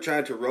you've never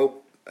tried to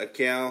rope a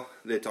cow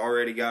that's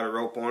already got a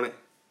rope on it,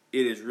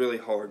 it is really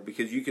hard,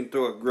 because you can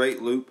throw a great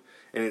loop,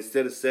 and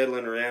instead of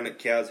settling around the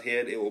cow's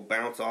head, it will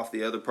bounce off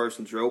the other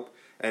person's rope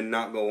and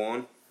not go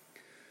on.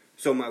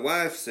 So my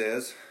wife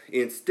says,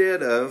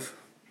 instead of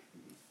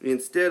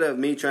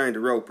me trying to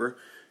rope her,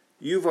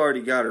 you've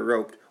already got her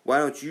roped. Why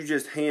don't you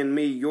just hand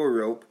me your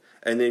rope,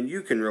 and then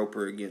you can rope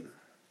her again?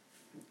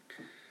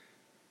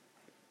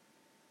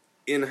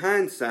 In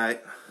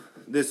hindsight,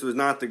 this was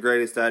not the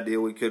greatest idea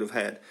we could have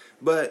had.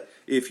 But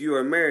if you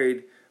are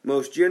married,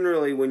 most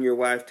generally when your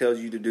wife tells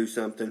you to do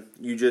something,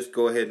 you just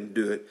go ahead and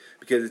do it,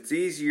 because it's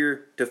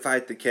easier to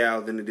fight the cow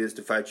than it is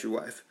to fight your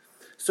wife.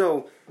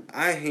 So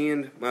I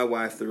hand my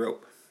wife the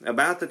rope.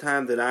 About the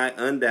time that I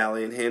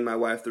undally and hand my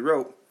wife the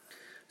rope,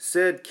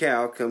 said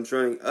cow comes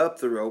running up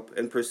the rope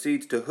and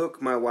proceeds to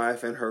hook my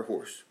wife and her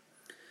horse.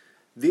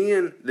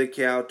 Then the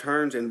cow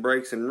turns and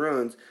breaks and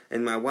runs,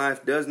 and my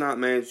wife does not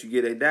manage to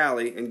get a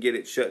dally and get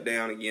it shut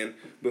down again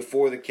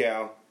before the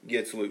cow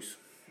gets loose.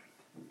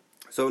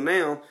 So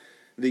now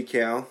the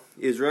cow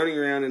is running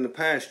around in the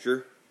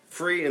pasture,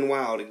 free and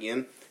wild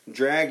again,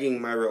 dragging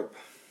my rope.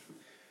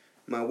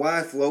 My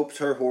wife lopes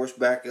her horse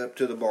back up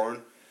to the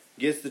barn,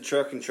 gets the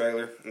truck and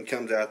trailer, and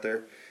comes out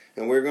there.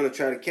 And we're going to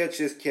try to catch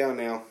this cow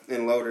now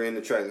and load her in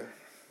the trailer.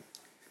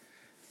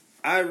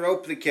 I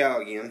rope the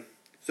cow again.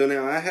 So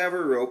now I have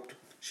her roped.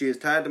 She is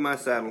tied to my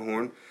saddle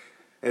horn,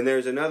 and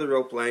there's another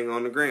rope laying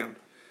on the ground.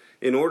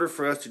 In order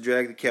for us to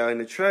drag the cow in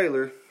the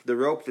trailer, the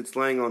rope that's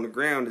laying on the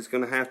ground is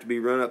going to have to be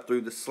run up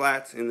through the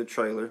slats in the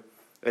trailer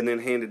and then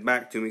handed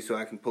back to me so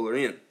I can pull her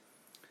in.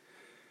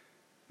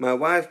 My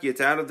wife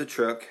gets out of the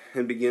truck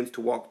and begins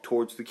to walk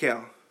towards the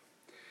cow.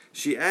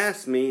 She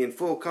asks me in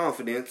full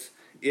confidence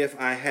if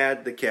I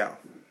had the cow.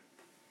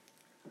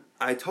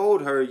 I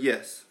told her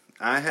yes,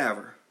 I have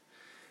her.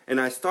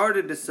 And I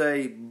started to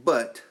say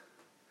but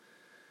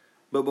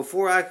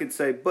before I could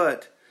say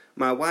but,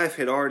 my wife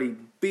had already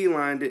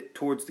beelined it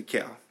towards the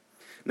cow.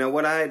 Now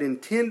what I had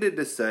intended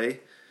to say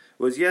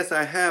was yes,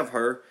 I have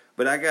her,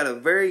 but I got a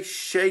very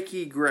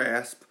shaky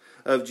grasp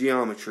of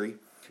geometry,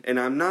 and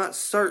I'm not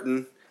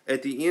certain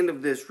at the end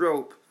of this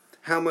rope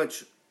how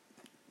much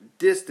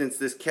distance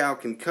this cow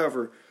can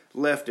cover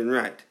left and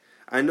right.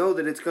 I know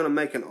that it's going to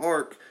make an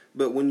arc,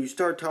 but when you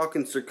start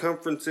talking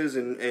circumferences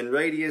and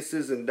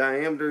radiuses and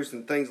diameters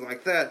and things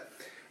like that,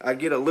 I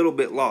get a little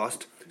bit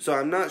lost. So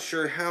I'm not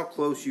sure how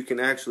close you can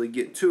actually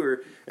get to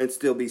her and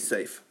still be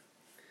safe.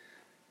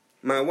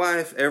 My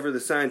wife, ever the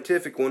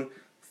scientific one,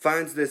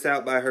 finds this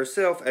out by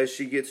herself as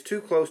she gets too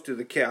close to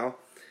the cow.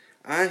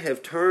 I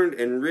have turned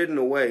and ridden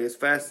away as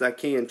fast as I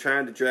can,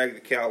 trying to drag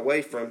the cow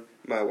away from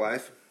my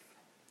wife.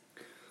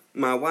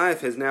 My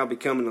wife has now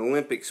become an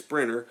Olympic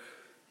sprinter,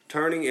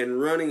 turning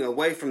and running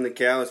away from the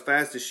cow as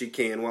fast as she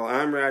can, while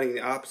I'm riding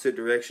the opposite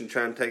direction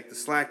trying to take the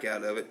slack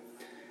out of it.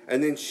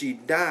 And then she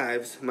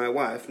dives, my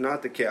wife,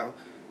 not the cow.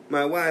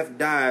 My wife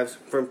dives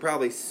from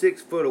probably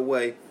 6 foot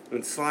away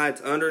and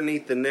slides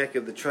underneath the neck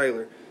of the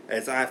trailer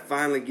as I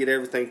finally get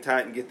everything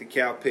tight and get the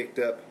cow picked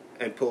up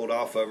and pulled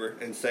off of her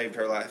and saved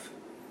her life.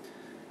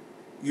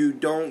 You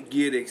don't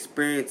get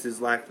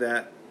experiences like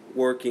that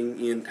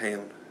working in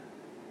town.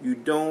 You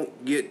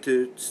don't get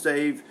to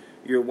save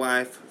your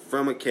wife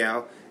from a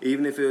cow,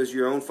 even if it was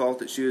your own fault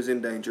that she was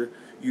in danger.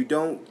 You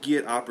don't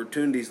get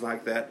opportunities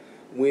like that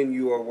when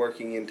you are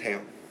working in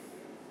town.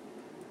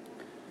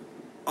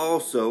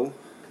 Also,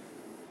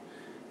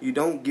 you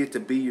don't get to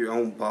be your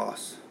own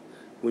boss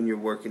when you're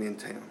working in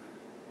town.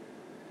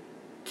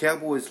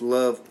 Cowboys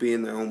love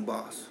being their own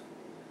boss.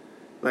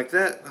 Like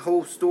that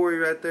whole story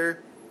right there,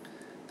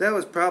 that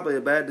was probably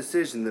a bad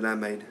decision that I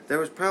made. There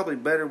was probably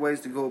better ways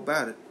to go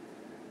about it.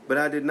 But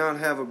I did not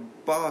have a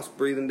boss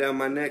breathing down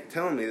my neck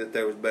telling me that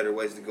there was better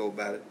ways to go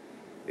about it.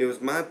 It was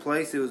my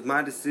place, it was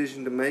my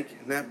decision to make,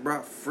 and that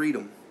brought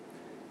freedom.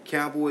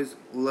 Cowboys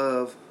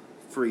love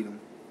freedom.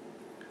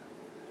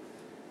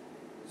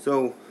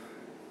 So,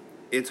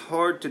 it's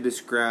hard to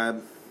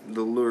describe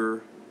the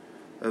lure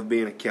of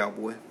being a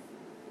cowboy.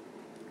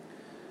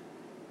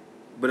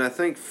 But I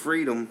think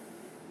freedom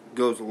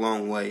goes a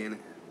long way in it.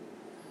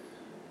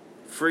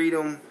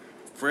 Freedom,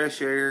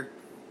 fresh air,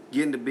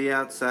 getting to be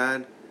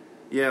outside.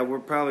 Yeah, we're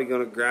probably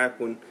going to gripe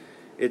when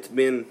it's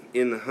been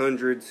in the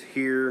hundreds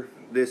here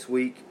this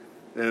week.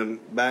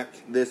 Back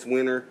this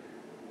winter,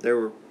 there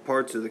were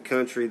parts of the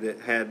country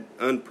that had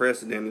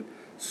unprecedented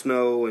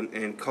snow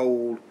and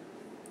cold,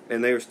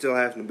 and they were still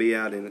having to be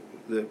out in it.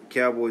 The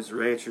cowboys, the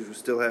ranchers were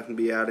still having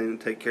to be out in it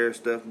and take care of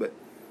stuff, but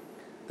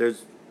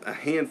there's a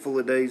handful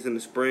of days in the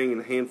spring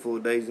and a handful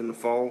of days in the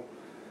fall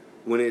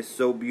when it's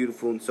so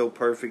beautiful and so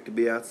perfect to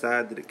be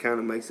outside that it kind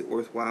of makes it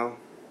worthwhile.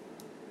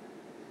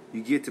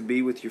 You get to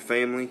be with your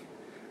family.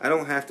 I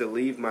don't have to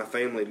leave my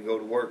family to go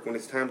to work. When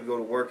it's time to go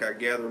to work, I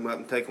gather them up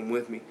and take them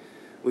with me.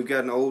 We've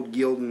got an old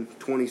gelding,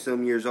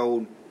 20-some years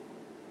old.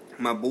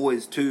 My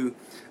boys, too.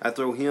 I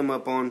throw him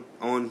up on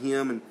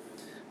him, and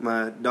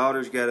my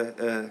daughter's got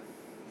a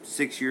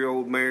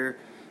 6-year-old mare.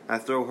 I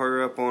throw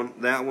her up on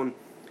that one.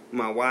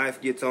 My wife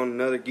gets on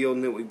another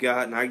gelding that we've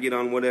got, and I get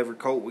on whatever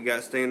colt we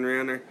got standing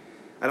around there.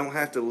 I don't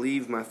have to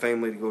leave my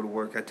family to go to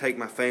work. I take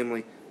my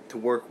family to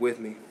work with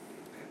me.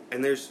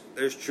 And there's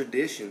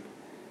tradition.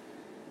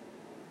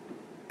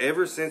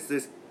 Ever since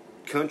this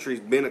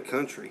country's been a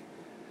country,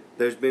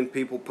 there's been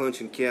people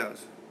punching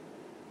cows.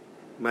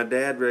 My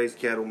dad raised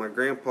cattle. My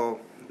grandpa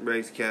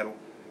raised cattle.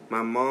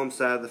 My mom's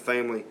side of the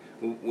family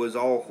was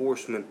all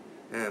horsemen.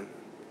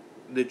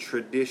 The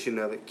tradition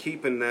of it,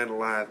 keeping that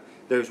alive.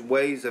 There's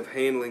ways of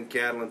handling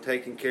cattle and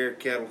taking care of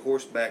cattle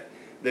horseback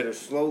that are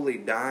slowly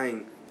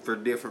dying for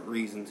different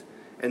reasons.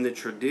 And the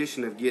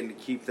tradition of getting to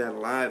keep that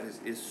alive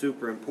is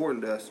super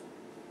important to us.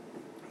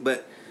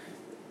 But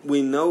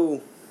we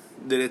know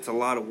that it's a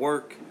lot of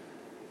work,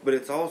 but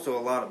it's also a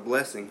lot of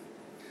blessing.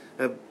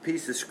 A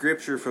piece of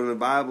scripture from the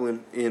Bible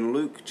in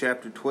Luke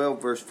chapter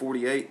 12, verse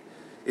 48,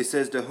 it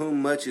says, "To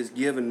whom much is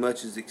given,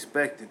 much is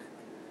expected."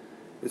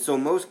 And so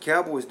most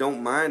cowboys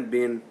don't mind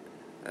being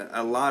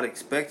a lot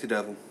expected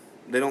of them.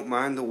 They don't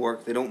mind the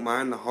work. They don't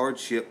mind the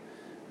hardship,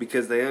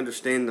 because they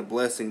understand the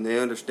blessing. They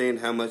understand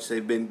how much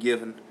they've been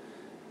given,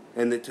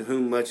 and that to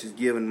whom much is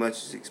given,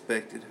 much is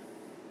expected.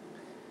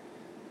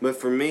 But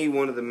for me,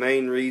 one of the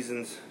main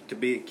reasons to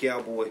be a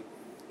cowboy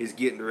is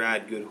getting to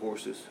ride good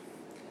horses.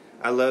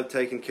 I love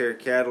taking care of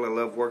cattle. I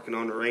love working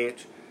on the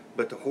ranch,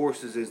 but the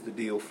horses is the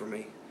deal for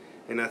me.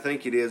 And I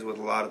think it is with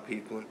a lot of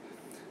people.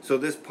 So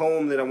this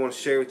poem that I want to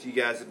share with you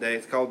guys today,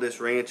 it's called This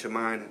Ranch of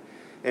Mine.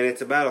 And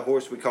it's about a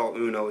horse we call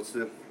Uno. It's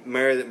the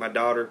mare that my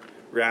daughter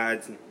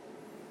rides. And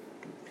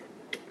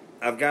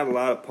I've got a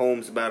lot of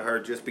poems about her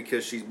just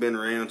because she's been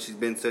around. She's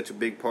been such a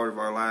big part of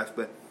our life.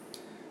 But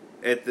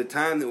at the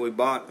time that we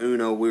bought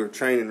Uno, we were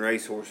training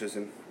racehorses.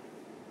 And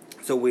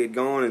so we had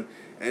gone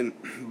and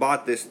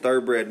bought this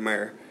thoroughbred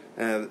mare.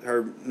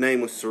 Her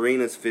name was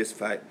Serena's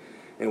Fistfight.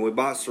 And we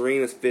bought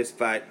Serena's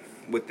Fistfight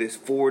with this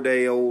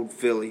 4-day-old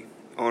filly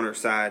on her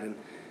side.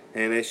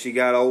 And as she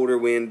got older,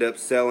 we ended up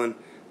selling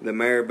the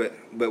mare, but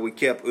we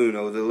kept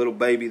Uno. The little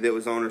baby that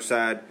was on her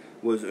side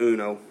was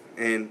Uno.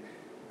 And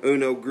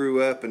Uno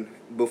grew up, and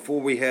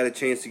before we had a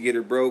chance to get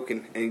her broke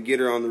and get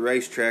her on the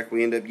racetrack,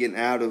 we ended up getting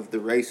out of the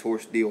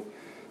racehorse deal.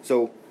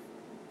 So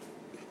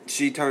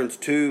she turns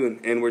 2,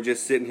 and we're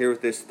just sitting here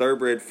with this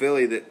thoroughbred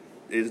filly that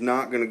is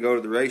not going to go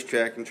to the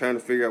racetrack, and trying to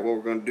figure out what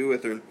we're going to do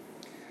with her.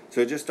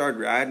 So I just started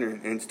riding her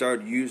and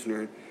started using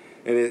her.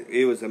 And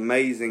it was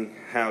amazing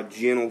how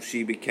gentle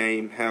she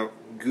became, how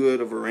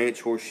good of a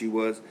ranch horse she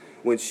was.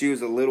 When she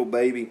was a little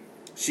baby,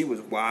 she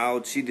was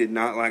wild. She did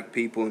not like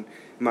people. And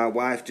my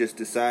wife just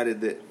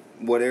decided that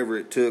whatever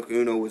it took,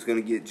 Uno was going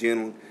to get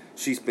gentle.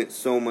 She spent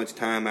so much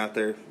time out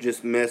there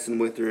just messing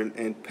with her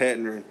and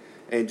petting her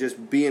and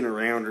just being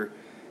around her.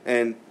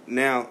 And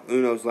now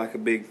Uno's like a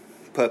big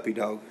puppy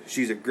dog.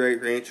 She's a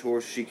great ranch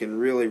horse. She can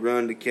really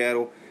run the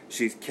cattle.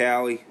 She's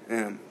cowy,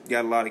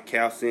 got a lot of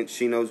cow sense.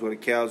 She knows what a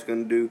cow's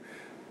going to do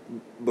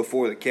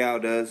before the cow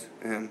does.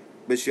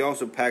 But she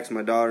also packs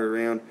my daughter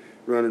around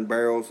running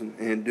barrels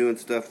and doing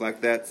stuff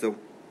like that. So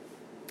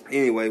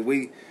anyway,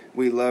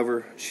 we love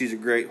her. She's a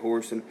great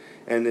horse.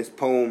 And this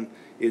poem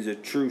is a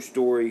true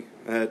story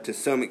to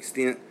some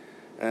extent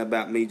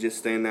about me just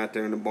standing out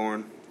there in the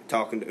barn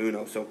talking to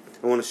Uno. So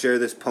I want to share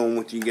this poem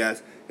with you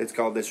guys. It's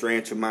called This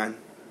Ranch of Mine.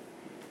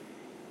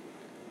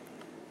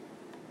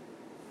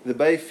 The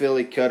bay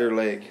filly cut her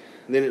leg.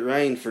 Then it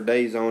rained for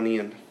days on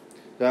end.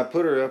 So I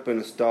put her up in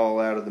a stall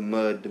out of the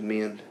mud to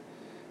mend.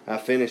 I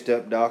finished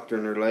up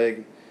doctoring her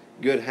leg.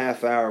 A good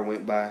half hour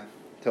went by,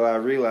 till I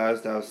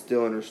realized I was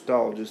still in her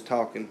stall just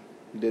talking.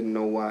 Didn't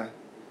know why.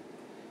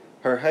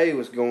 Her hay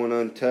was going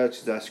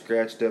untouched as I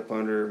scratched up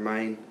under her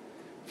mane.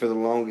 For the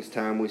longest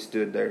time we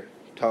stood there,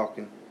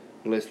 talking,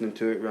 listening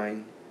to it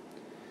rain.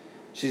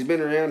 She's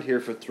been around here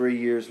for 3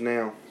 years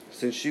now,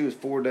 since she was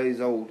 4 days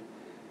old.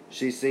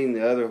 She's seen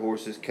the other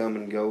horses come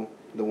and go,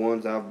 the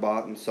ones I've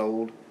bought and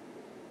sold.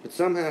 But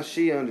somehow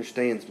she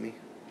understands me,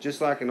 just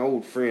like an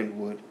old friend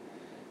would.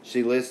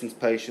 She listens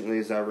patiently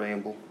as I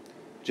ramble.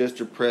 Just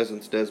her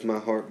presence does my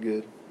heart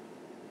good.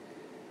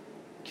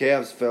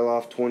 Calves fell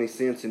off 20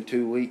 cents in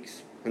 2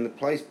 weeks, and the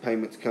place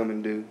payment's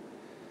coming due.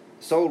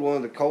 I sold one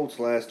of the colts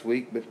last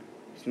week, but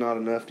it's not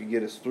enough to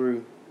get us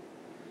through.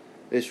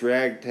 This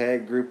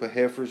ragtag group of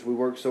heifers we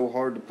worked so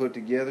hard to put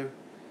together,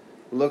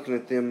 looking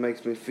at them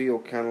makes me feel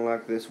kind of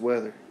like this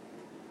weather.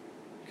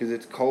 'Cause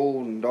it's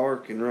cold and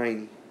dark and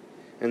rainy.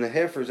 And the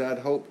heifers I'd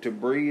hoped to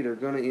breed are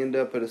going to end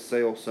up at a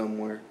sale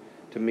somewhere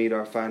to meet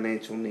our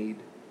financial need.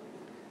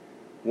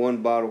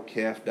 One bottle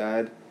calf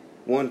died.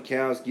 One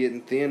cow's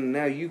getting thin, and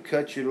now you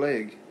cut your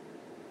leg.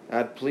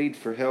 I'd plead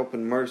for help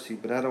and mercy,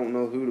 but I don't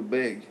know who to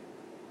beg.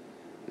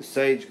 The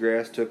sage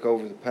grass took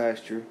over the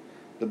pasture.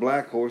 The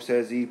black horse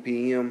has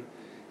EPM.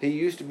 He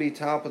used to be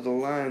top of the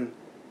line.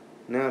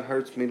 Now it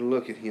hurts me to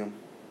look at him.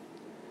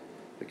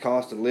 The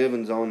cost of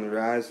living's on the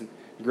rise, and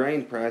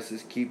grain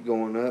prices keep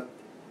going up.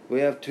 We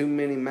have too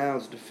many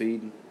mouths to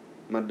feed, and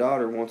my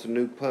daughter wants a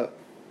new pup.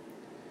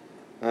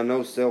 I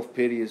know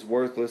self-pity is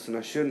worthless, and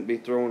I shouldn't be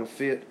throwing a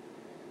fit.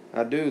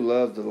 I do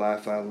love the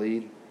life I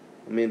lead.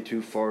 I'm in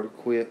too far to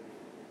quit.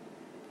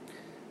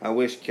 I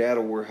wish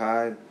cattle were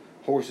high, and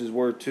horses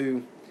were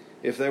too.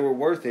 If they were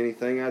worth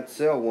anything, I'd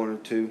sell one or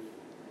two.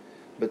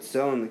 But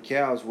selling the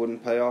cows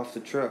wouldn't pay off the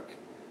truck.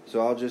 So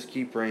I'll just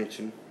keep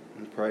ranching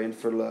and praying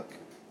for luck.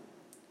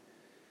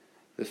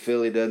 The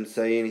filly doesn't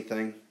say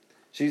anything.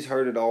 She's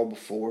heard it all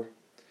before.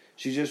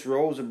 She just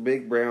rolls her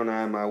big brown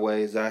eye my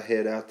way as I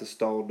head out the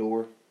stall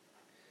door.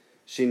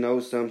 She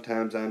knows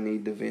sometimes I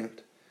need to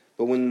vent,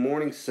 but when the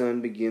morning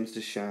sun begins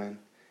to shine,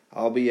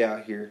 I'll be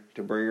out here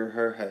to bring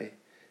her hay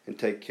and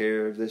take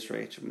care of this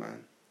ranch of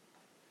mine.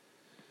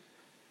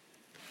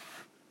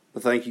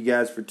 Well, thank you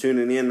guys for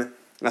tuning in.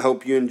 I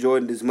hope you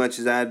enjoyed it as much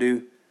as I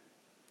do.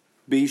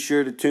 Be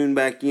sure to tune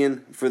back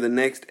in for the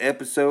next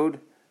episode.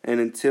 And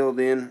until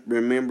then,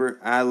 remember,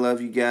 I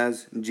love you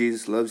guys, and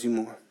Jesus loves you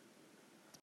more.